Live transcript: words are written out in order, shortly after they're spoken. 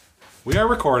We are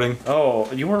recording.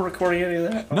 Oh, you weren't recording any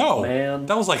of that? No, Oh, man.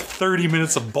 that was like 30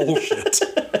 minutes of bullshit.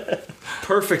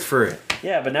 Perfect for it.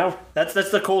 Yeah, but now that's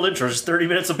the cold intro. Just 30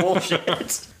 minutes of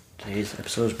bullshit. Today's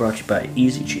episode is brought to you by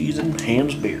Easy Cheese and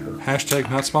Ham's Beer. Hashtag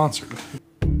not sponsored.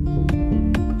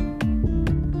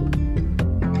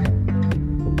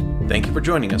 Thank you for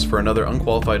joining us for another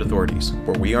Unqualified Authorities,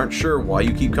 where we aren't sure why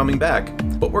you keep coming back,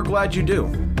 but we're glad you do.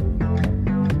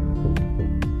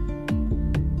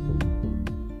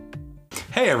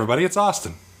 Hey everybody, it's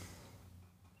Austin.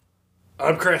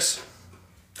 I'm Chris.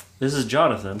 This is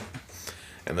Jonathan.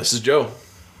 And this is Joe.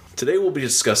 Today we'll be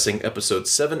discussing episodes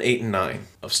 7, 8, and 9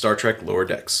 of Star Trek Lower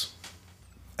Decks.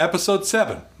 Episode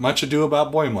 7, Much Ado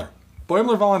About Boimler.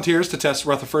 Boimler volunteers to test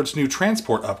Rutherford's new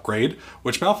transport upgrade,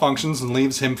 which malfunctions and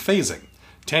leaves him phasing.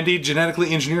 Tendi genetically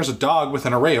engineers a dog with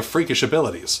an array of freakish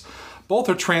abilities. Both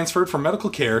are transferred for medical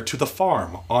care to the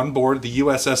farm on board the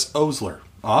USS Osler.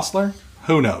 Osler?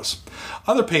 Who knows?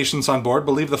 Other patients on board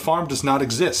believe the farm does not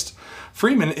exist.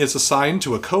 Freeman is assigned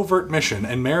to a covert mission,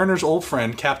 and Mariner's old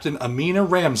friend, Captain Amina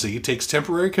Ramsey, takes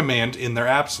temporary command in their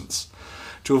absence.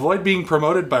 To avoid being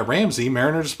promoted by Ramsey,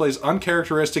 Mariner displays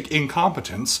uncharacteristic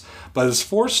incompetence, but is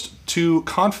forced to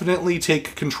confidently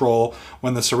take control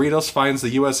when the Cerritos finds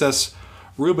the USS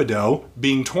Rubidoux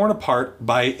being torn apart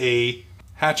by a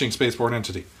hatching spaceborne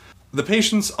entity. The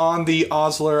patients on the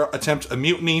Osler attempt a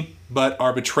mutiny, but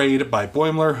are betrayed by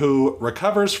Boimler, who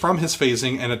recovers from his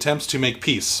phasing and attempts to make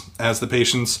peace. As the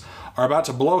patients are about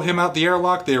to blow him out the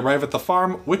airlock, they arrive at the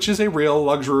farm, which is a real,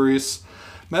 luxurious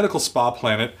medical spa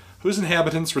planet whose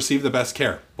inhabitants receive the best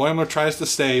care. Boimler tries to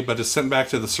stay, but is sent back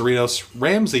to the Cerritos.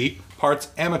 Ramsey parts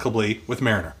amicably with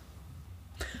Mariner.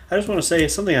 I just want to say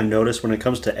something I've noticed when it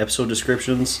comes to episode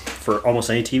descriptions for almost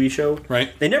any TV show.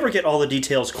 Right. They never get all the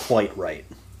details quite right.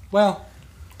 Well,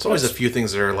 There's always a few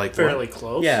things that are like Fairly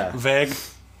close. Yeah. vague.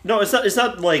 No, it's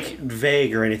not like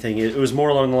vague or anything. It was more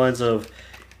along the lines of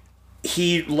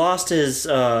he lost his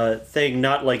thing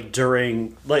not like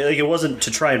during like it wasn't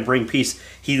to try and bring peace.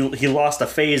 He lost a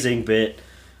phasing bit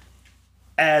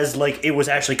as like it was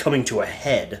actually coming to a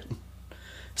head.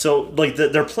 So like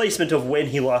their placement of when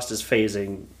he lost his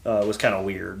phasing was kind of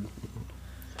weird.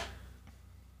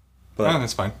 But Oh,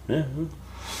 that's fine. yeah.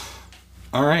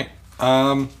 All right.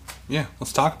 Yeah,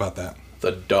 let's talk about that.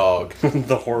 the dog.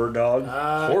 The horror dog.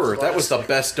 Horror, that was the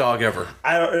best dog ever.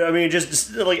 I mean,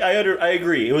 just like I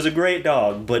agree. It was a great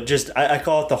dog, but just I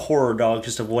call it the horror dog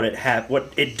just of what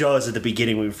it does at the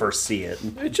beginning when we first see it.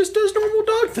 It just does normal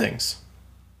dog things.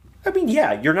 I mean,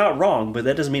 yeah, you're not wrong, but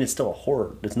that doesn't mean it's still a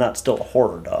horror. It's not still a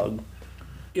horror dog.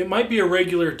 It might be a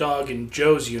regular dog in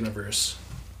Joe's universe.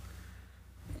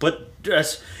 But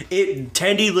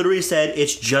Tandy literally said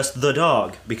it's just the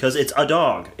dog because it's a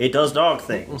dog. It does dog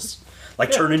things,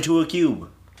 like turn into a cube.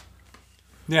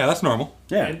 Yeah, that's normal.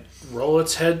 Yeah, And roll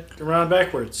its head around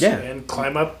backwards. Yeah. And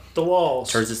climb up the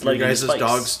walls. turns its Your leg into guys' spikes.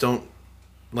 dogs don't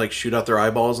like shoot out their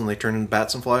eyeballs and they turn into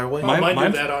bats and fly away? Mine- Mine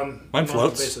mine- do that on mine a normal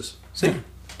floats. basis.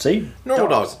 See, Normal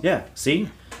dogs. dog. Yeah, see.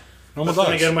 Normal But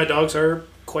then dogs. again, my dogs are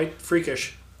quite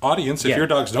freakish. Audience, if Yeah. your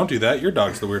dogs don't do that, your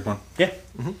dog's the weird one. Yeah,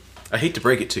 I hate to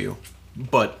break it to you,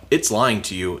 but it's lying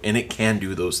to you and it can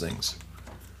do those things.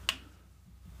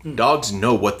 Dogs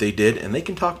know what they did and they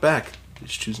can talk back. They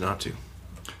just choose not to.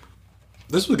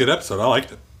 This was a good episode. I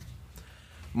liked it.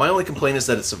 My only complaint is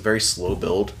that it's a very slow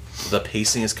build. The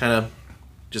pacing is kind of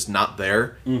just not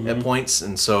there at points,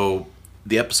 and so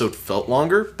the episode felt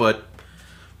longer, but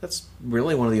that's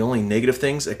really one of the only negative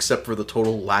things, except for the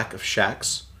total lack of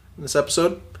shacks in this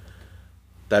episode.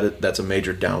 That's a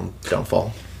major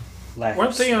downfall.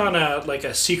 Weren't they on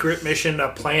a secret mission to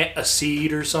plant a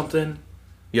seed or something?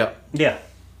 Yep. yeah,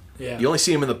 Yeah. You only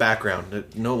see him in the background.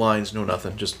 No lines, no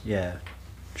nothing. Just yeah.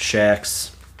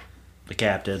 Shax, the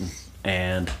captain,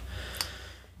 and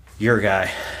your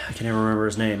guy. I can never remember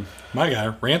his name. My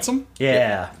guy, Ransom,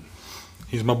 Yeah.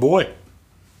 he's my boy.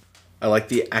 I like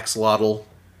the axolotl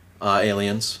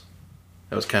aliens.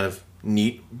 That was kind of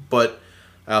neat, but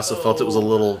I also felt it was a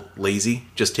little lazy,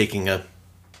 just taking an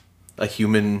Earth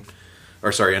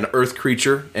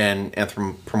creature and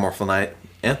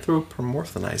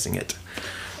anthropomorphizing it.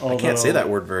 I can't say that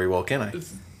word very well, can I? I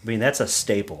mean, that's a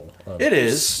staple. It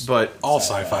is, but All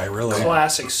sci-fi, really.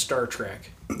 Classic Star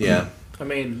Trek. yeah. I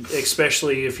mean,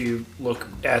 especially if you look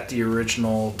at the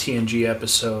original TNG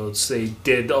episodes, they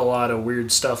did a lot of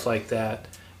weird stuff like that.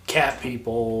 Cat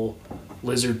people,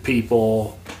 lizard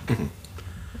people.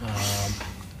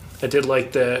 I did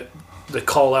like the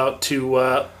call out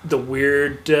to the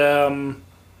weird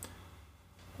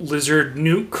lizard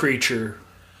newt creature.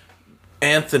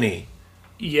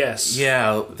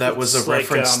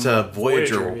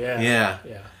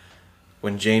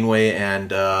 when Janeway and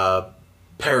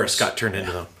Paris got turned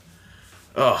into them.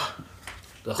 Oh,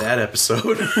 that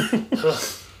episode.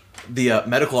 The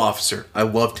medical officer, I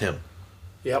loved him.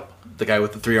 Yep. The guy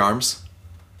with the 3 arms.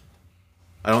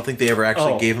 I don't think they ever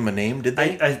actually Oh. gave him a name, did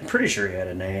they? I'm pretty sure he had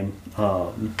a name.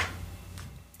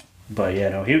 But yeah,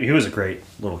 no, he was a great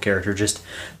little character. Just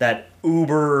that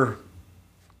uber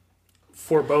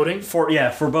Foreboding.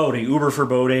 foreboding, uber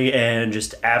foreboding, and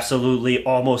just absolutely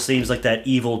almost seems like that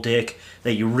evil dick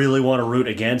that you really want to root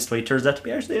against, but he turns out to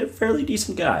be actually a fairly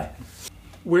decent guy.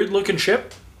 Weird looking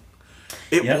ship.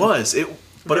 It Yeah. was.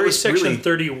 But Very it was Section really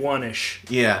 31 ish.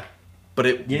 Yeah, but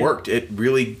it Yeah. worked. It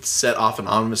really set off an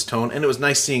ominous tone, and it was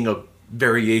nice seeing a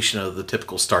variation of the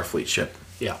typical Starfleet ship.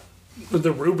 Yeah.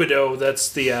 The Rubido, that's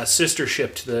the sister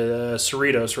ship to the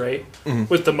Cerritos, right?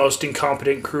 With the most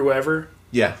incompetent crew ever.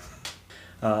 Yeah,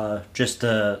 Just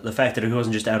the fact that he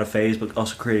wasn't just out of phase, but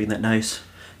also creating that nice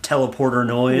teleporter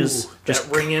noise, Ooh, just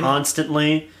that ringing.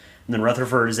 constantly. And then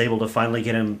Rutherford is able to finally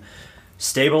get him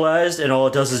stabilized, and all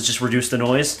it does is just reduce the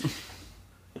noise.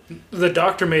 The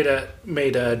doctor made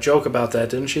a joke about that,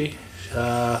 didn't she?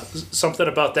 Something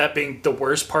about that being the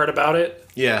worst part about it.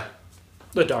 yeah.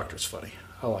 The doctor's funny.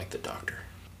 I like the doctor.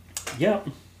 Yeah.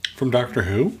 From Doctor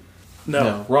Who?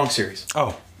 No, wrong series.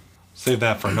 Oh, save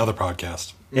that for another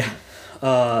podcast. Yeah.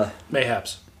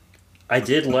 Mayhaps. I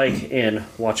did like, in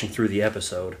watching through the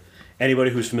episode,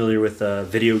 anybody who's familiar with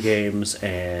video games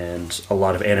and a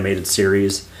lot of animated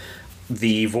series,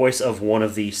 the voice of one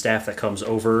of the staff that comes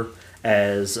over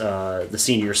as the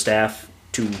senior staff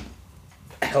to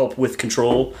help with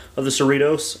control of the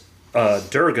Cerritos,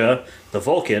 Durga, the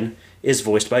Vulcan, is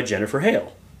voiced by Jennifer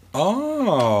Hale.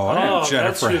 Oh, I know Jennifer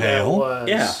that's who that Hale. was.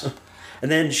 Yeah. And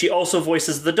then she also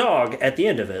voices the dog at the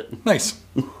end of it. Nice.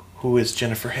 Who is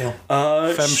Jennifer Hale?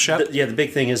 Fem Shep? The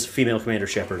big thing is female Commander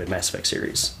Shepard in Mass Effect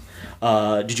series.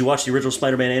 Did you watch the original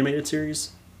Spider-Man animated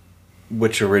series?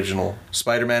 Which original?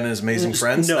 Spider-Man and His Amazing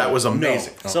Friends? No, That was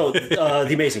amazing. no. So,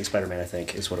 The Amazing Spider-Man, I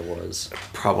think, is what it was.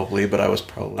 Probably, but I was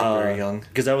probably very young.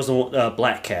 Because that was the one,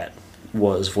 Black Cat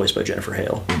was voiced by Jennifer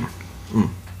Hale.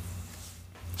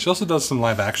 She also does some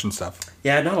live action stuff.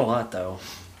 Yeah, not a lot, though.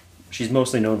 She's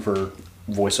mostly known for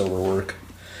voiceover work.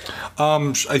 I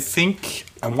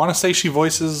want to say she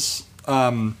voices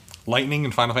Lightning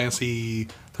in Final Fantasy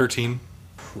 13.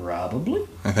 Probably.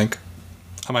 I think.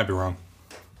 I might be wrong.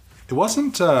 It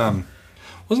wasn't a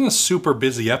super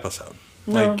busy episode.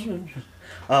 Like,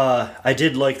 I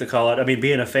did like the call-out. I mean,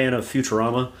 being a fan of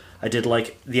Futurama, I did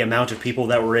like the amount of people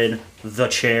that were in the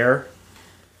chair.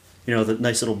 You know, the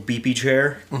nice little beepy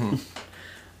chair. Mm-hmm.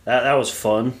 That was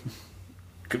fun.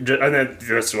 And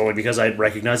that's only because I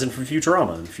recognized it from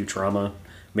Futurama. And Futurama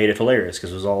made it hilarious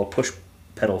because it was all a push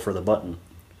pedal for the button.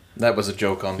 That was a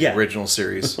joke on the Yeah. original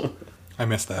series. I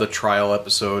missed that. The trial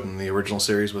episode in the original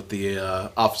series with the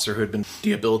officer who had been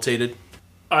debilitated.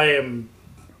 I am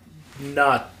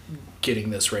not getting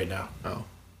this right now. Oh.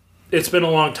 It's been a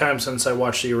long time since I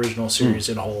watched the original series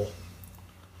in whole.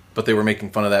 But they were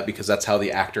making fun of that because that's how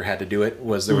the actor had to do it.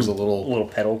 Was there was a little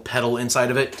pedal. pedal inside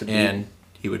of it, and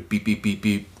he would beep beep beep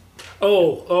beep.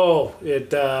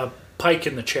 It Pike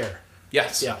in the chair.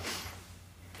 Yes. Yeah.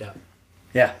 Yeah.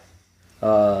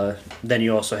 Yeah. Then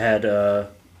you also had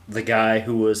the guy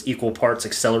who was equal parts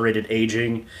accelerated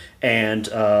aging and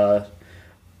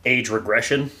age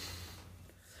regression.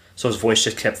 So his voice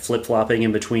just kept flip-flopping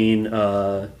in between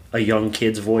a young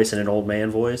kid's voice and an old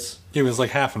man voice. It was like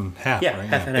half and half, Yeah, right?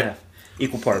 half and half.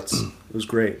 Equal parts. It was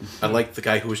great. I liked the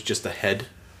guy who was just a head.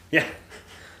 Yeah.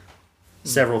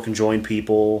 Several conjoined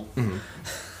people. Mm-hmm.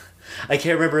 I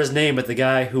can't remember his name, but the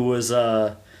guy who was...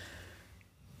 I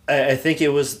think it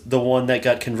was the one that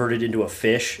got converted into a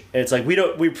fish. And it's like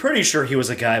we're pretty sure he was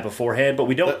a guy beforehand, but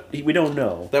we don't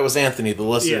know. That was Anthony, the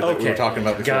listener Yeah, that we were okay. talking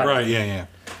about before. Got it. Right, yeah.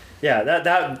 Yeah,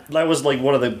 that was like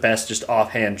one of the best just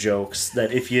offhand jokes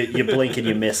that if you blink and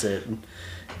you miss it.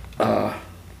 That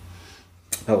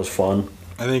was fun.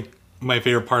 I think my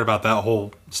favorite part about that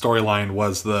whole storyline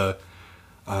was the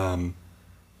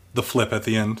flip at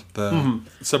the end, the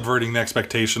subverting the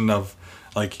expectation of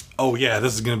like, oh yeah,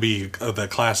 this is going to be the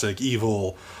classic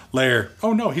evil Lair.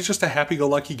 Oh no, he's just a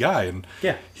happy-go-lucky guy, and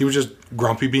Yeah. he was just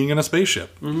grumpy being in a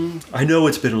spaceship. I know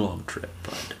it's been a long trip,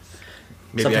 but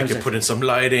Maybe Sometimes I could put in some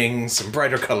lighting, some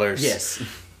brighter colors. yes,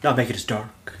 not make it as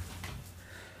dark.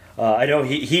 I know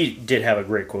he did have a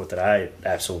great quote that I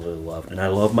absolutely loved, and I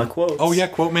love my quotes. Oh yeah,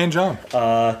 quote man John.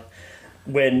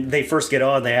 When they first get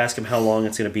on, they ask him how long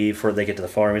it's going to be before they get to the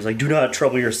farm. He's like, "Do not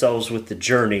trouble yourselves with the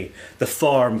journey. The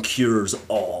farm cures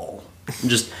all." And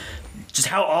just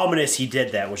how ominous he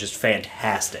did that was just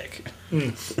fantastic.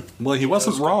 Well, he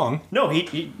wasn't wrong. No,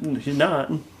 he's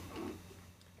not.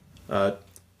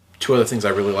 Two other things I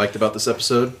really liked about this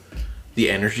episode: the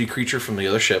energy creature from the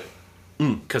other ship,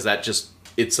 because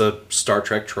it's a Star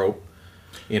Trek trope,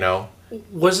 you know.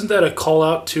 Wasn't that a call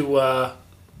out to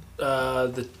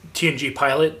the TNG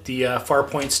pilot, the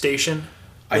Farpoint Station?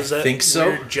 I think so.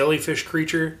 Weird jellyfish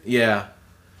creature? Yeah.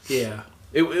 Yeah.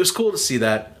 It was cool to see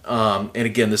that. And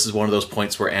again, this is one of those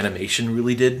points where animation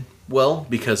really did well,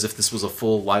 because if this was a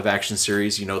full live action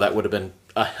series, that would have been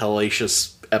a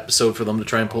hellacious episode for them to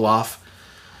try and pull off.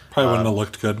 Probably wouldn't have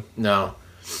looked good. No.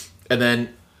 And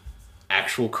then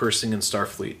actual cursing in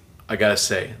Starfleet. I gotta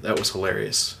say, that was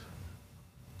hilarious.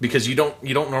 Because you don't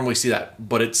normally see that,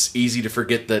 but it's easy to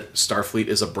forget that Starfleet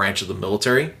is a branch of the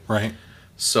military. Right.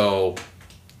 So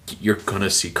you're gonna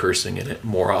see cursing in it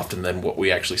more often than what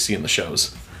we actually see in the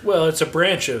shows. Well, it's a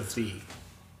branch of the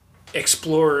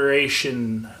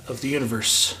exploration of the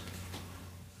universe.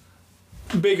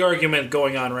 Big argument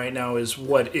going on right now is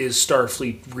what is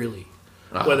Starfleet really?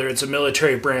 Whether it's a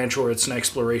military branch or it's an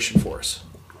exploration force.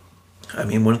 I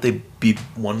mean, wouldn't they be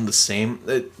one and the same?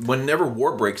 Whenever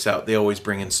war breaks out, they always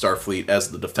bring in Starfleet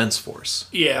as the defense force.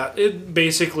 Yeah, it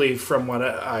basically, from what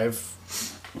I've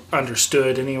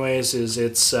understood anyways, is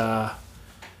they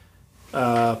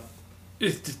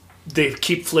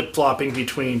keep flip-flopping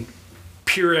between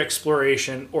pure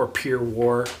exploration or pure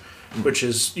war, which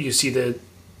is, you see the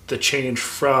change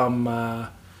from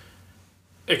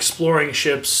exploring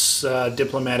ships,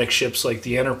 diplomatic ships like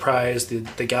the Enterprise,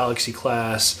 the Galaxy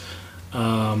class.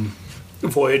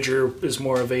 Voyager is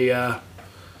more of a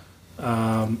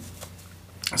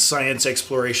science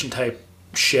exploration type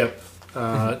ship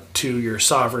to your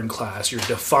Sovereign class, your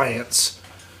Defiance,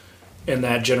 in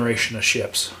that generation of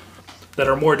ships that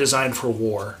are more designed for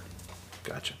war.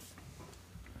 Gotcha.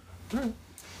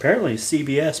 Apparently,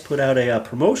 CBS put out a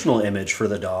promotional image for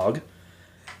the dog,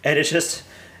 and it's just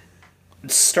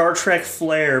Star Trek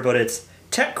flair, but it's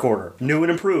Tech Quarter, new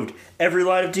and improved. Every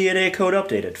line of DNA code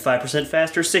updated. 5%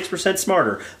 faster, 6%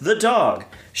 smarter. The dog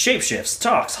shapeshifts,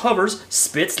 talks, hovers,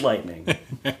 spits lightning.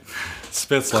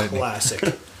 Spits lightning.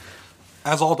 Classic.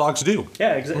 As all dogs do.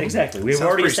 Yeah, exactly. We've Sounds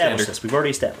already pretty established standard. this. We've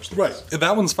already established this. Right.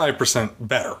 That one's 5%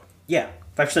 better. Yeah,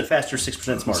 5% faster,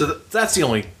 6% smarter. So that's the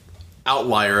only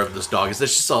outlier of this dog, is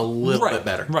that's just a little bit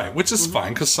better. Right, which is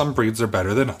fine, because some breeds are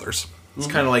better than others. It's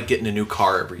kind of like getting a new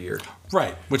car every year.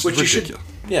 Right, which is you should, ridiculous.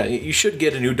 yeah, you should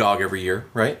get a new dog every year,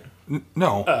 right?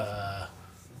 No. Am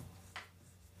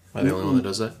I the only one that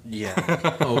does that? Yeah.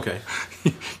 Oh, okay.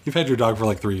 You've had your dog for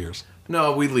like 3 years.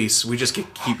 No, we lease. We just keep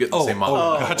getting the same model.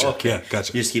 Gotcha. okay. Yeah,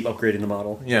 gotcha. You just keep upgrading the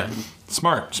model. Yeah.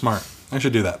 Smart. I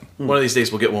should do that. One of these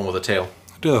days we'll get one with a tail.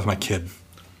 I do that with my kid.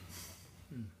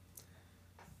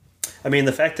 I mean,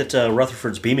 the fact that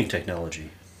Rutherford's beaming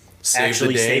technology Save the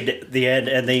day. saved the end,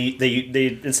 and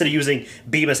they instead of using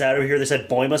beam us out of here, they said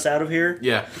boim us out of here.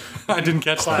 Yeah. I didn't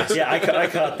catch that. Yeah, I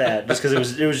caught that just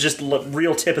because it was just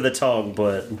real tip of the tongue,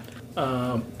 but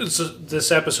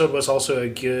This episode was also a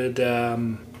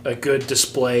good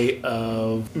display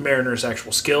of Mariner's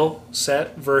actual skill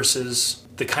set versus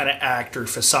the kind of act or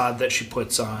facade that she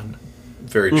puts on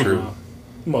Very true.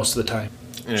 most of the time.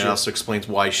 And it also explains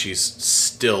why she's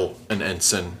still an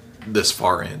ensign this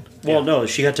far in. well, no,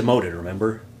 she got demoted.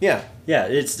 Remember? Yeah. Yeah,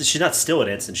 she's not still an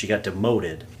ensign. She got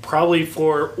demoted. Probably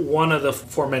for one of the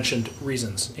aforementioned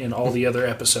reasons in all the other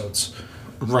episodes.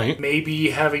 Right.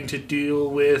 Maybe having to deal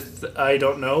with, I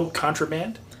don't know,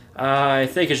 contraband? I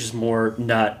think it's just more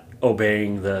not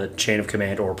obeying the chain of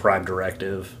command or prime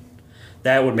directive.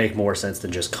 That would make more sense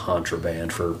than just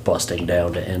contraband for busting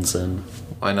down to ensign.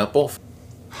 Why not both?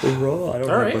 Hoorah, I don't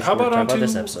All right, how about on to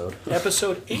this episode?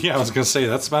 episode 8? Yeah, I was going to say,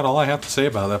 that's about all I have to say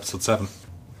about episode 7.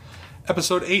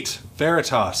 Episode 8,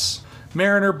 Veritas.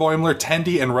 Mariner, Boimler,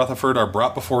 Tendi, and Rutherford are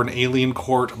brought before an alien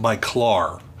court by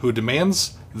Klar, who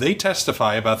demands they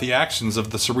testify about the actions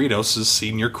of the Cerritos'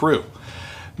 senior crew.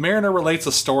 Mariner relates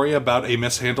a story about a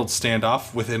mishandled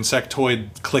standoff with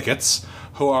insectoid clickets,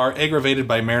 who are aggravated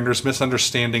by Mariner's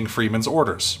misunderstanding Freeman's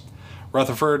orders.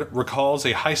 Rutherford recalls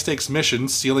a high-stakes mission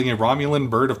stealing a Romulan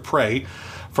bird of prey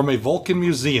from a Vulcan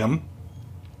museum,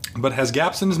 but has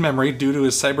gaps in his memory due to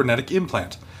his cybernetic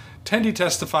implant. Tendi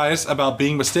testifies about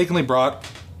being mistakenly brought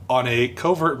on a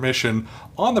covert mission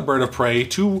on the bird of prey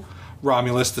to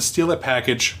Romulus to steal a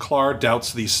package. Klar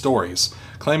doubts these stories,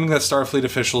 claiming that Starfleet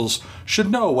officials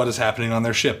should know what is happening on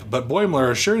their ship, but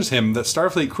Boimler assures him that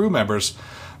Starfleet crew members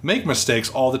make mistakes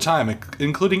all the time,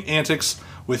 including antics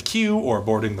with Q or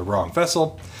boarding the wrong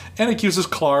vessel, and accuses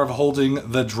Klar of holding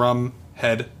the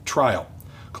Drumhead trial.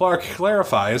 Klar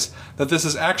clarifies that this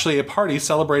is actually a party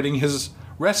celebrating his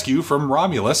rescue from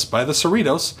Romulus by the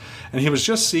Cerritos, and he was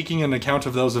just seeking an account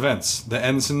of those events. The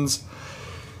ensigns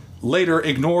later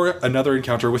ignore another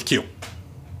encounter with Q.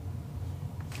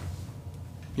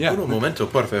 Yeah. Un momento,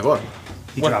 por favor.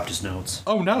 He dropped his notes.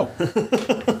 Oh no.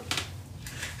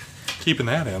 Keeping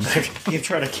that in. Keep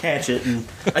trying to catch it, and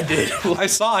I did. I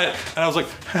saw it and I was like,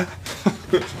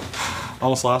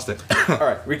 almost lost it. All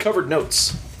right, recovered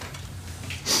notes.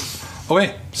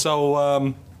 Okay,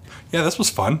 so yeah, this was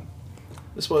fun.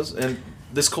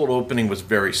 This cold opening was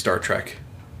very Star Trek.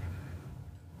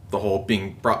 The whole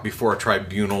being brought before a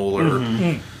tribunal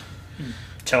or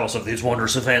tell us of these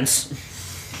wondrous events.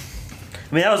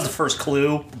 I mean, that was the first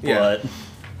clue, Yeah. but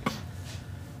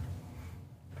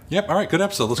Yep. All right, good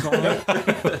episode. Let's go on.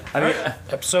 I mean,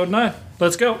 Episode 9.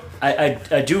 Let's go.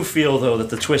 I do feel though that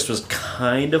the twist was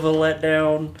kind of a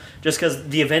letdown, just because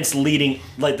the events leading,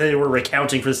 like they were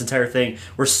recounting for this entire thing,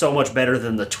 were so much better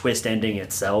than the twist ending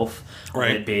itself.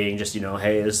 Right. It being just,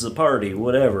 hey, this is a party,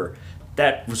 whatever.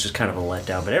 That was just kind of a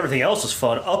letdown, but everything else was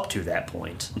fun up to that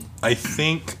point. I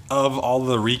think of all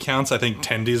the recounts, I think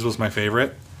Tendy's was my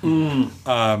favorite.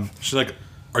 She's like,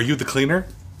 "Are you the cleaner?"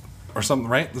 Or something,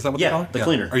 right? Is that what Yeah, they call her? the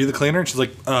cleaner. Are you the cleaner? And she's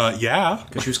like, "Yeah."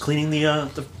 Because she was cleaning the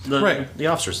Right. the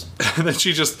officers. And then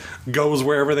she just goes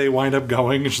wherever they wind up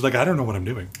going, and she's like, "I don't know what I'm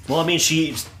doing." Well, I mean,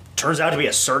 she turns out to be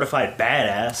a certified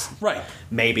badass. Right.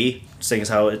 Maybe, seeing as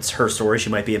how it's her story, she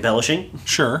might be embellishing.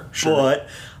 Sure. But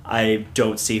I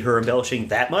don't see her embellishing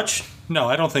that much. No,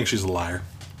 I don't think she's a liar.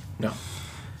 No.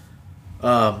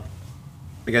 I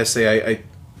gotta say,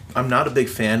 I'm not a big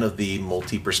fan of the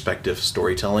multi-perspective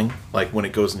storytelling, like when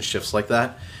it goes in shifts like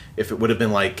that. If it would have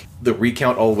been like the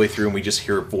recount all the way through and we just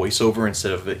hear a voiceover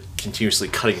instead of it continuously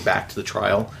cutting back to the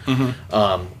trial,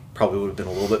 probably would have been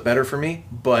a little bit better for me.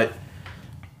 But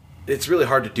it's really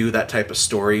hard to do that type of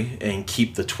story and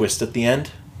keep the twist at the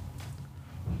end.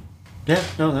 Yeah,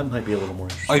 no, that might be a little more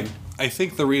interesting. I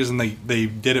think the reason they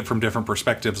did it from different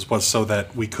perspectives was so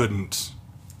that we couldn't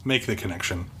make the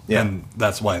connection. Yeah. And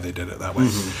that's why they did it that way.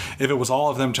 If it was all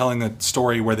of them telling the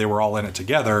story where they were all in it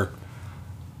together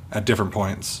at different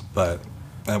points, but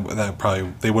that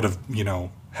probably, they would have,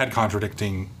 had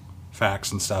contradicting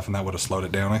facts and stuff, and that would have slowed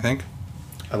it down, I think.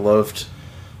 I loved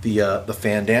the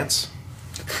fan dance,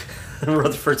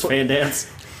 Rutherford's fan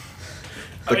dance.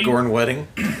 the Gorn wedding.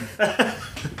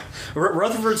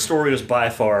 Rutherford's story was by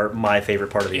far my favorite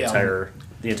part of the Yeah.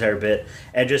 entire bit,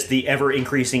 and just the ever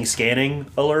increasing scanning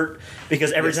alert,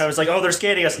 because every time it's like, oh, they're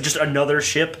scanning us, just another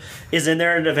ship is in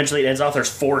there, and eventually it ends off there's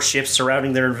 4 ships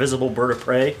surrounding their invisible bird of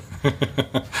prey.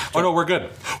 Oh, no, we're good.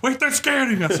 Wait, they're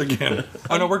scanning us again.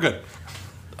 Oh, no, we're good.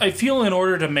 I feel in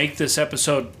order to make this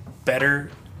episode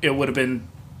better, it would have been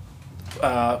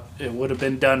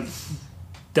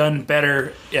done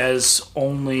better as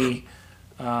only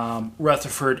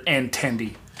Rutherford and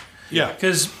Tendy. Yeah.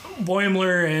 Because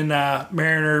Boimler and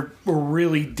Mariner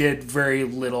really did very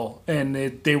little, and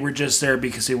they were just there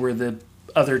because they were the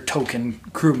other token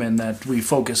crewmen that we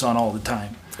focus on all the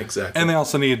time. Exactly. And they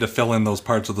also needed to fill in those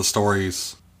parts of the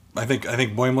stories. I think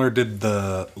Boimler did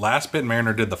the last bit, and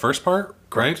Mariner did the first part,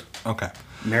 right? Okay.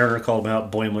 Mariner called him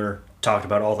out. Boimler talked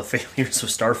about all the failures of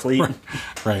Starfleet,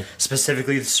 Right.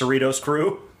 specifically the Cerritos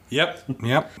crew. Yep.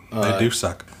 They do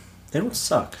suck. They don't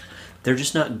suck. They're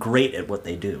just not great at what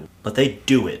they do, but they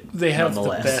do it. They have the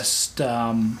nonetheless. best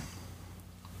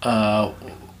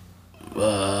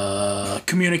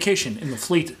communication in the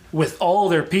fleet, with all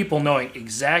their people knowing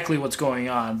exactly what's going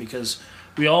on, because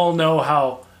we all know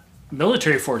how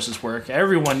military forces work.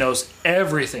 Everyone knows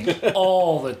everything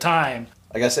all the time.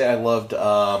 I gotta say, I loved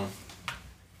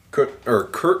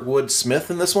Kurtwood Smith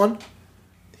in this one.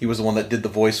 He was the one that did the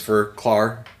voice for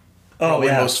Clar. Probably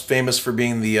most famous for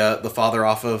being the father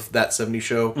off of That 70s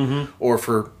Show, or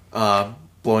for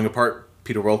blowing apart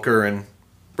Peter Welker and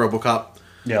RoboCop.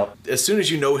 Yeah. As soon as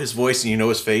you know his voice and you know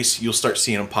his face, you'll start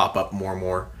seeing him pop up more and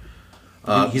more.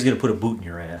 He's going to put a boot in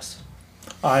your ass.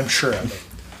 I'm sure of it.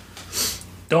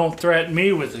 Don't threaten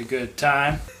me with a good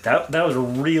time. That was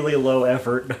really low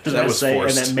effort, That was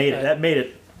forced. and that made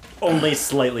it only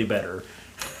slightly better.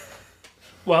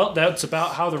 Well, that's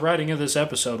about how the writing of this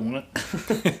episode went.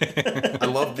 I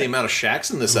loved the amount of shacks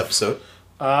in this episode.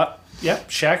 Yeah,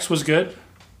 Shax was good.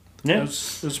 Yeah.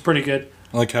 It was pretty good.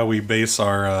 I like how we base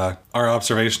our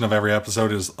observation of every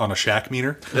episode is on a shack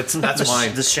meter. That's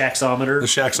mine. The Shaxometer. The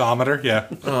shaxometer,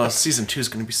 yeah. Season 2 is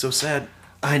going to be so sad.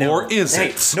 I know. Or is Hey,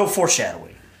 it? no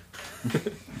foreshadowing.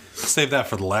 Save that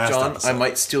for the last John, episode. I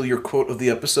might steal your quote of the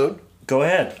episode. Go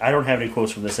ahead. I don't have any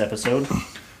quotes from this episode. Oh,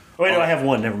 wait, no, I have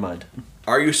one. Never mind.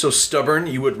 Are you so stubborn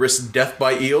you would risk death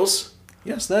by eels?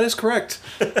 Yes, that is correct.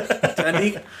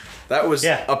 Andy, that was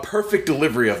Yeah. a perfect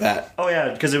delivery of that. Oh, yeah,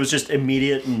 because it was just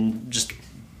immediate and just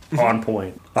On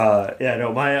point.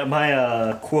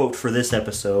 My quote for this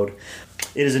episode: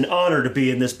 "It is an honor to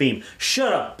be in this beam."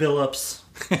 Shut up, Billups.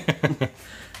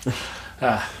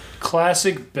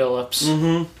 Classic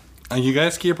Billups. You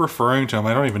guys keep referring to him.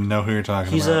 I don't even know who you're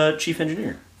talking He's about. a chief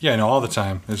engineer. Yeah, I know all the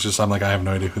time. It's just I'm like, I have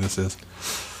no idea who this is.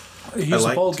 He's I the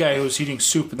liked- bald guy who was eating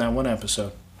soup in that one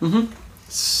episode.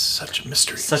 Such a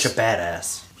mystery. Such a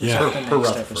badass. Yeah. The next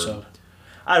Rutherford. episode.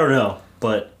 I don't know,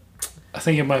 but I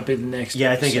think it might be the next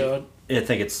yeah, episode. I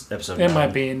think it's episode. It 9.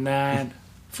 might be 9.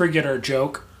 Forget our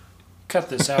joke. Cut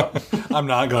this out. I'm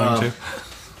not going to.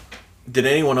 Did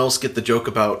anyone else get the joke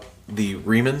about the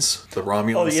Remans? The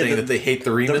Romulans Oh, yeah, saying that they hate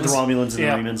the Remans? The Romulans and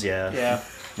Yeah. the Remans. Yeah.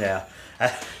 Yeah.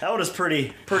 That one is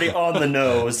pretty on the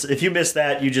nose. If you miss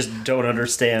that, you just don't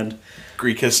understand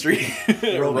Greek history.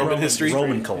 Roman history.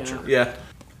 Roman culture. Yeah.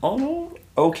 Oh no,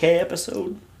 okay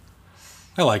episode.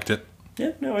 I liked it.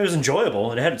 Yeah, no, it was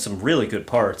enjoyable. It had some really good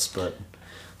parts, but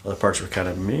other parts were kind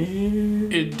of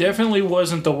meh. It definitely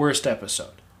wasn't the worst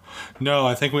episode. No,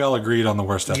 I think we all agreed on the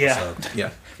worst episode. Yeah.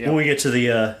 Yeah. When we get to the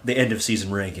end of season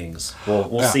rankings,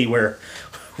 we'll Yeah. see what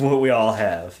we all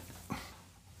have.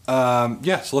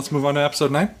 Yeah, so let's move on to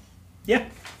episode 9. Yeah.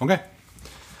 Okay.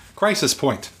 Crisis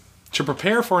Point. To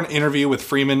prepare for an interview with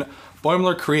Freeman,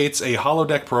 Boimler creates a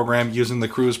holodeck program using the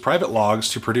crew's private logs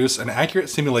to produce an accurate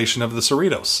simulation of the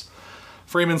Cerritos.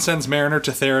 Freeman sends Mariner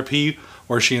to therapy,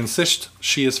 where she insists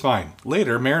she is fine.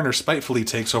 Later, Mariner spitefully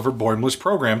takes over Boimler's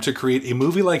program to create a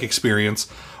movie-like experience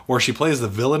where she plays the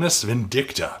villainous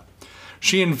Vindicta.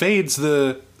 She invades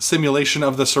the simulation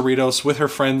of the Cerritos with her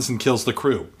friends and kills the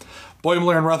crew.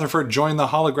 Boimler and Rutherford join the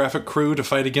holographic crew to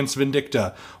fight against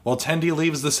Vindicta, while Tendi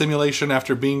leaves the simulation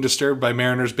after being disturbed by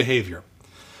Mariner's behavior.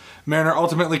 Mariner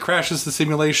ultimately crashes the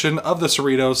simulation of the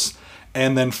Cerritos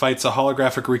and then fights a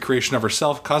holographic recreation of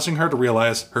herself, causing her to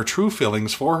realize her true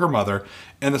feelings for her mother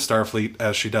and the Starfleet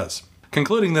as she does.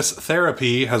 Concluding this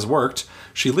therapy has worked,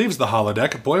 she leaves the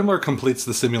holodeck. Boimler completes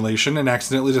the simulation and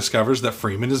accidentally discovers that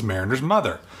Freeman is Mariner's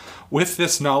mother. With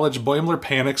this knowledge, Boimler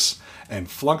panics and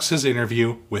flunks his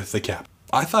interview with the captain.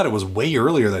 I thought it was way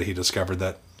earlier that he discovered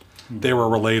that they were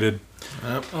related.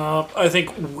 I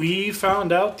think we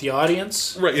found out, the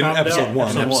audience. Right, in found episode out.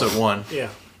 1. Episode 1. Yeah.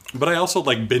 But I also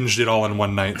binged it all in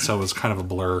one night, so it was kind of a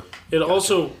blur. It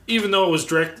also, even though it was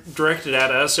directed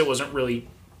at us, it wasn't really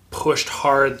pushed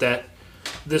hard that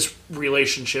this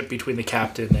relationship between the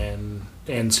captain and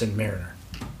Ensign Mariner.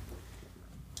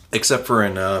 Except for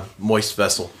in Moist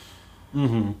Vessel.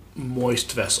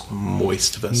 Moist vessel.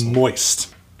 Moist Vessel.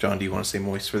 Moist. John, do you want to say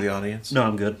moist for the audience? No,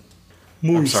 I'm good.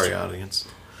 I'm sorry, audience.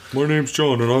 My name's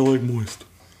John, and I like moist.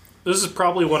 This is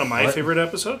probably one of my favorite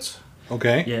episodes.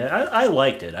 Okay. Yeah, I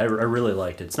liked it. I really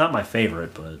liked it. It's not my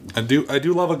favorite, but I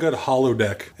do love a good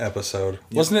holodeck episode.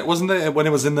 Wasn't it when it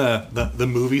was in the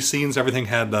movie scenes, everything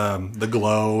had the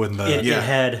glow and the it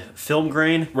had film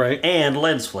grain Right. and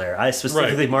lens flare. I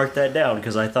specifically marked that down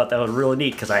because I thought that was really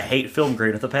neat because I hate film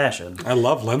grain with a passion. I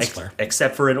love lens flare.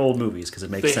 Except for in old movies because it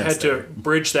makes They sense had there. to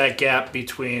bridge that gap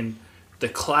between the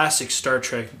classic Star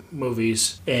Trek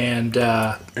movies and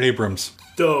Abrams.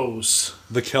 those.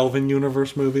 The Kelvin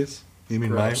Universe movies. You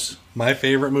mean Gross. my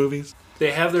favorite movies?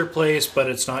 They have their place, but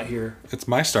it's not here. It's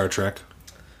my Star Trek.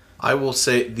 I will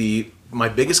say my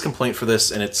biggest complaint for this,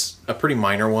 and it's a pretty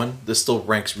minor one, this still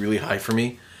ranks really high for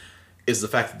me, is the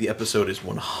fact that the episode is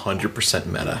 100%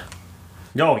 meta.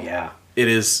 Oh, yeah. It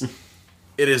is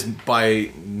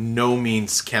by no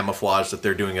means camouflage that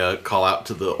they're doing a call out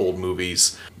to the old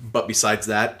movies. But besides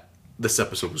that, this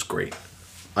episode was great.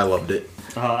 I loved it.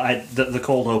 The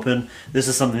cold open. This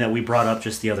is something that we brought up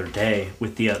just the other day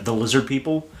with the lizard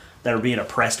people that are being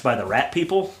oppressed by the rat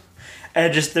people,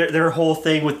 and just their whole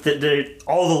thing with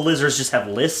all the lizards just have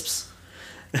lisps.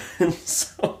 And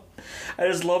so I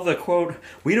just love the quote: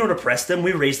 "We don't oppress them;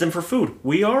 we raise them for food.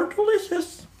 We are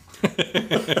delicious."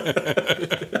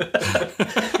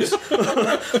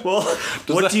 Well,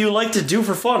 what do you like to do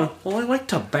for fun? Well, I like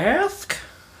to bask.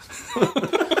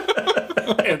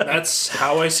 And that's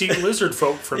how I see lizard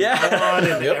folk from Yeah. now on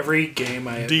in every game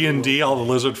I have. D&D, all the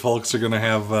lizard folks are going to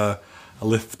have a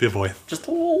lispy voice. Just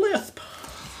a little lisp.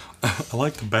 I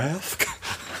like to bask.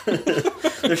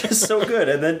 They're just so good,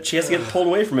 and then she has to get pulled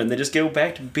away from it, and they just go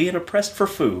back to being oppressed for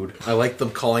food. I like them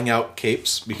calling out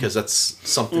capes because that's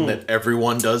something that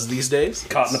everyone does these days.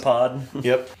 Caught in a pod.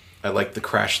 Yep. I like the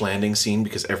crash landing scene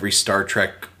because every Star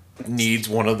Trek needs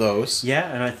one of those.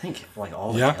 Yeah, and I think like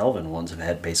all the Yeah. Kelvin ones have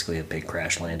had basically a big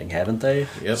crash landing, haven't they?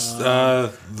 Yep.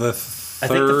 The I think the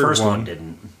third first one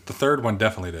didn't. The third one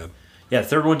definitely did. Yeah, the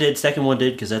third one did. Second one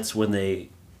did because that's when they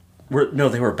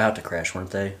were about to crash,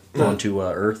 weren't they? Going to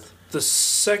Earth. The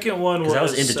second one was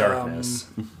Because that was Into Darkness.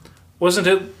 Wasn't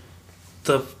it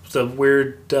the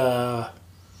weird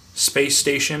space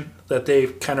station that they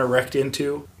kind of wrecked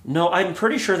into? No, I'm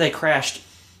pretty sure they crashed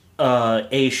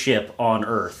a ship on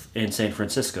Earth in San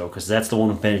Francisco, because that's the one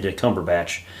with Benedict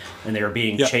Cumberbatch, and they were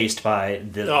being Yep. chased by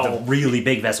the really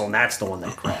big vessel, and that's the one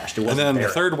that crashed. It And wasn't then there.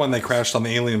 the third one, they crashed on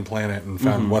the alien planet and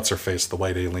found what's her face, the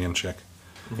white alien chick.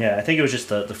 Yeah, I think it was just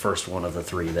the first one of the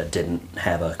three that didn't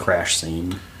have a crash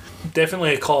scene.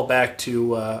 Definitely a callback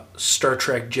to Star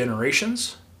Trek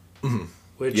Generations,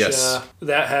 which Yes.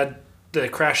 that had the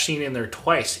crash scene in there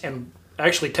twice, and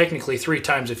actually technically 3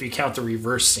 times if you count the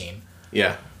reverse scene.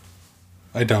 Yeah.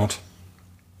 I don't.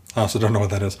 I also don't know what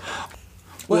that is.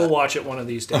 We'll watch it one of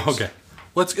these days. Okay.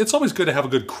 Well, it's always good to have a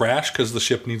good crash because the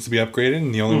ship needs to be upgraded,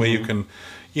 and the only way you can,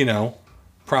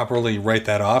 properly write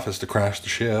that off is to crash the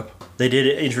ship. They did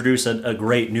introduce a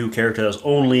great new character that was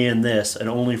only in this and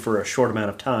only for a short amount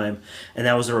of time, and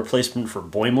that was a replacement for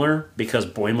Boimler, because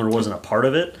Boimler wasn't a part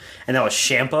of it, and that was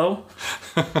Shampoo.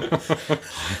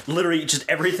 Literally just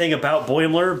everything about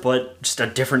Boimler, but just a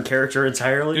different character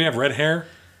entirely. Did he have red hair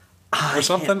or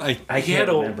something? I He had can't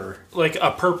remember.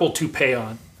 a purple toupee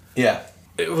on. Yeah.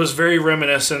 It was very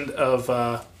reminiscent of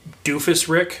Doofus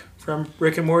Rick from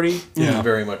Rick and Morty. Yeah.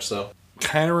 Very much so.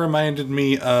 Kind of reminded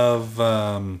me of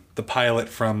the pilot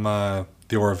from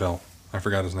the Orville. I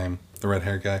forgot his name. The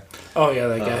red-haired guy. Oh yeah,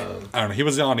 that guy. I don't know. He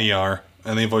was on ER,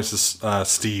 and he voices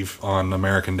Steve on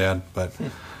American Dad, but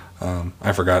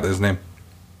I forgot his name.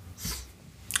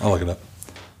 I'll look it up.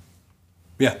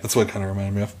 Yeah, that's what it kind of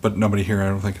reminded me of. But nobody here, I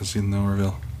don't think, has seen the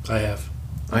Orville. I have.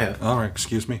 I have. All right,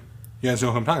 excuse me. You guys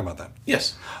know who I'm talking about then?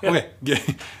 Yes. Okay.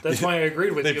 That's why I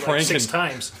agreed with They you like prank 6 and-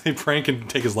 times. They prank and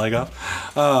take his leg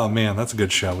off. Oh man, that's a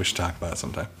good show. We should talk about it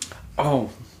sometime. Oh,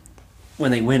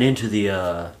 when they went into the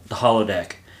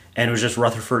holodeck, and it was just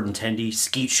Rutherford and Tendi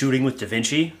skeet shooting with Da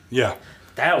Vinci. Yeah.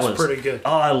 That was pretty good. Oh,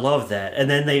 I love that. And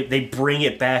then they bring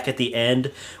it back at the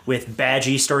end with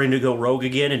Badgie starting to go rogue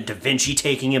again and Da Vinci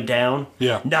taking him down.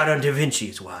 Yeah. Not on Da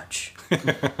Vinci's watch.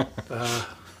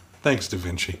 Thanks, Da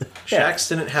Vinci. Shax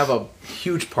didn't have a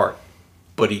huge part,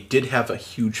 but he did have a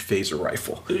huge phaser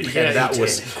rifle. Yeah, and that he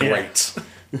was did. great.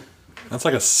 That's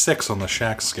like a 6 on the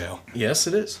Shaq scale. Yes,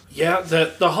 it is. Yeah,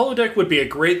 the holodeck would be a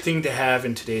great thing to have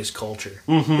in today's culture.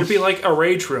 It'd be like a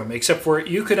rage room, except for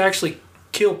you could actually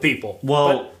kill people. Well-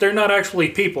 but they're not actually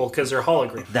people because they're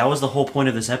holograms. That was the whole point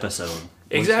of this episode.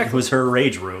 Exactly. It was her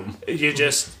rage room.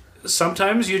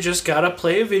 Sometimes you just gotta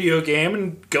play a video game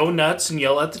and go nuts and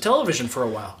yell at the television for a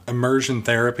while. Immersion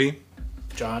therapy.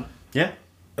 John. Yeah.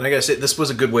 And I gotta say, this was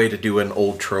a good way to do an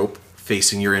old trope,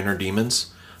 facing your inner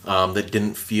demons, that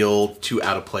didn't feel too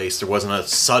out of place. There wasn't a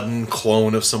sudden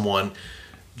clone of someone,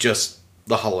 just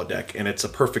the holodeck, and it's a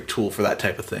perfect tool for that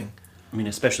type of thing. I mean,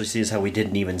 especially seeing how we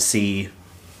didn't even see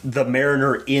the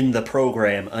Mariner in the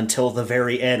program until the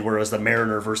very end, where it was the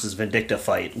Mariner versus Vindicta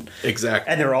fight.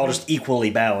 Exactly. And they're all just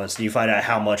equally balanced. And you find out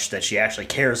how much that she actually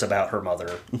cares about her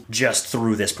mother just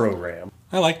through this program.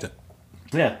 I liked it.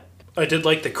 Yeah. I did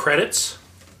like the credits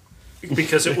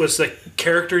because it was the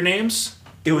character names.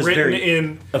 It was written very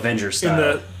in Avengers in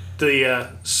style.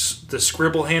 the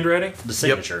scribble handwriting. The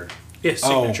signature. Yeah,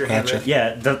 signature gotcha. handwriting.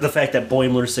 Yeah, the fact that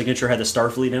Boimler's signature had the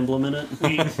Starfleet emblem in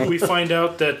it. We find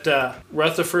out that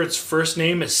Rutherford's first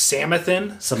name is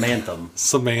Samathan. Samanthum.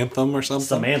 Samanthum or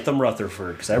something. Samanthum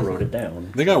Rutherford, because I wrote it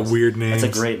down. They got weird names.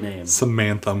 That's a great name.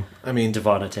 Samanthum. I mean,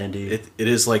 Devon Attendi. it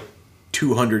is like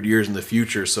 200 years in the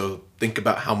future, so think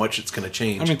about how much it's going to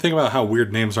change. I mean, think about how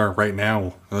weird names are right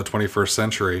now in the 21st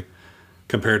century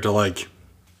compared to like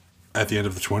at the end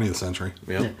of the 20th century.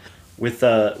 yeah. With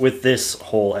this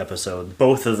whole episode,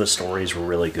 both of the stories were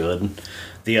really good.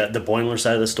 The Boimler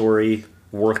side of the story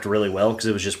worked really well because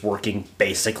it was just working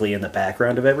basically in the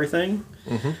background of everything.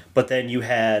 Mm-hmm. But then you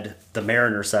had the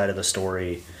Mariner side of the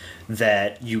story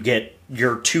that you get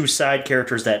your two side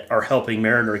characters that are helping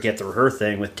Mariner get through her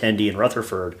thing with Tendi and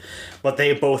Rutherford, but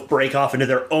they both break off into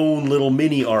their own little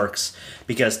mini arcs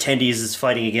because Tendi's is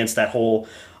fighting against that whole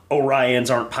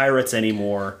Orions aren't pirates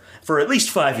anymore. For at least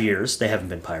 5 years, they haven't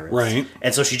been pirates. Right.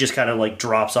 And so she just kind of like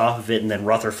drops off of it, and then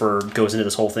Rutherford goes into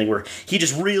this whole thing where he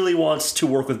just really wants to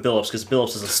work with Billups because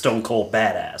Billups is a stone cold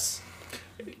badass.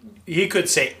 He could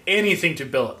say anything to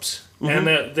Billups, and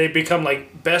they become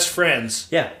like best friends.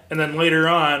 Yeah. And then later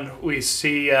on, we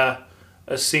see a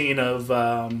scene of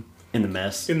In the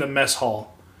mess. in the mess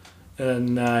hall,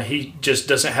 and he just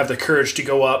doesn't have the courage to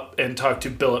go up and talk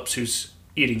to Billups, who's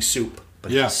eating soup.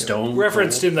 Yeah. Stone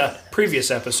Referenced cold. in the previous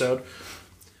episode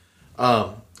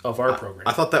of our program.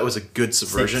 I thought that was a good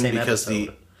subversion Same because the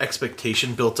episode.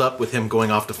 expectation built up with him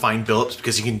going off to find Billups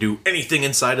because he can do anything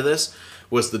inside of this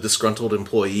was the disgruntled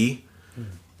employee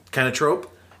kind of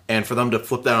trope. And for them to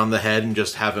flip that on the head and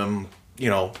just have him,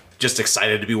 just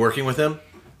excited to be working with him,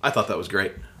 I thought that was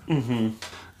great.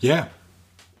 Yeah.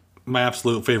 My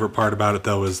absolute favorite part about it,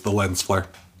 though, is the lens flare.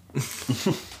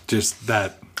 Just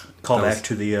that. Call that back was-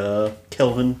 to the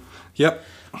Kelvin, Yep.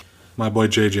 My boy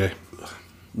JJ.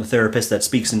 the therapist that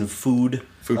speaks in food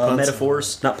puns?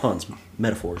 metaphors. Not puns,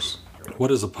 metaphors.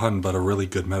 What is a pun but a really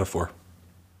good metaphor?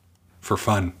 For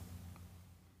fun.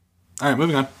 All right,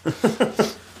 moving on.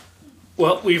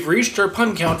 Well, we've reached our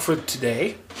pun count for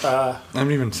today. I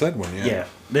haven't even said one yet.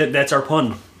 Yeah, that's our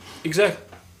pun. Exactly.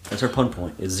 That's our pun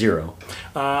point. Is 0.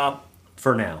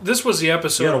 For now. This was the You gotta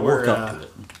episode work where up to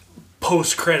it.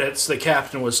 post credits, the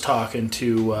captain was talking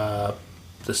to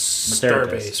the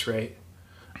therapist. starbase, right?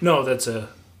 No, that's a.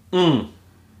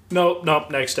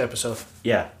 Nope. Next episode.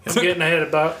 Yeah. I'm getting ahead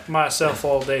about myself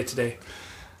all day today.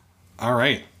 All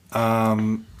right.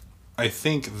 I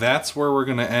think that's where we're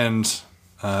going to end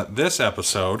this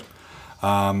episode.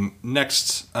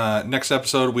 Next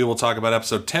episode, we will talk about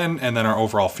episode 10 and then our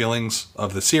overall feelings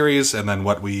of the series and then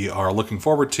what we are looking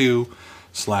forward to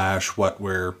 / what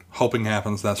we're hoping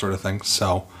happens, that sort of thing.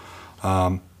 So,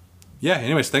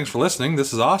 anyways, thanks for listening.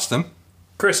 This is Austin.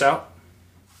 Chris out.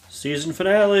 Season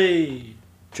finale.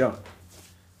 John.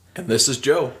 And this is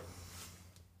Joe.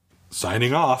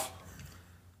 Signing off.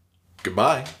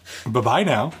 Goodbye. Bye-bye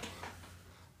now.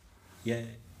 Yay.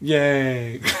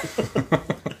 Yay.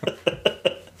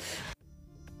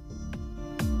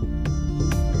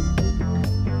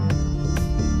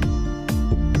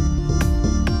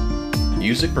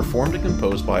 Music performed and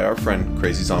composed by our friend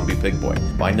Crazy Zombie Pig Boy.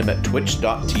 Find him at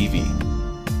twitch.tv.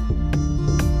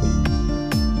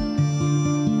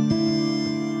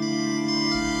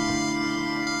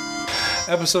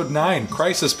 Episode 9,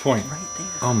 Crisis Point. Right there.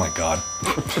 Oh my god.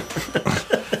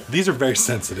 These are very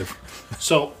sensitive.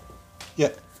 So Yeah.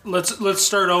 let's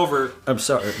start over I'm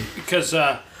sorry. because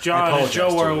John and apologize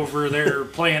Joe are to you. over there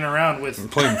playing around with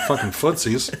Playing fucking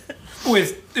footsies.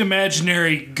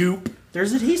 imaginary goop.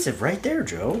 There's adhesive right there,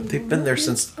 Joe. They've been there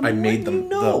since I made them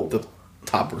the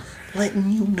topper.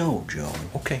 Letting you know, Joe.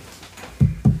 Okay.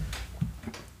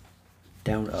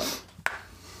 Down, up.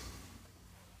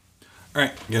 All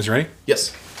right, you guys ready?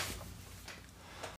 Yes.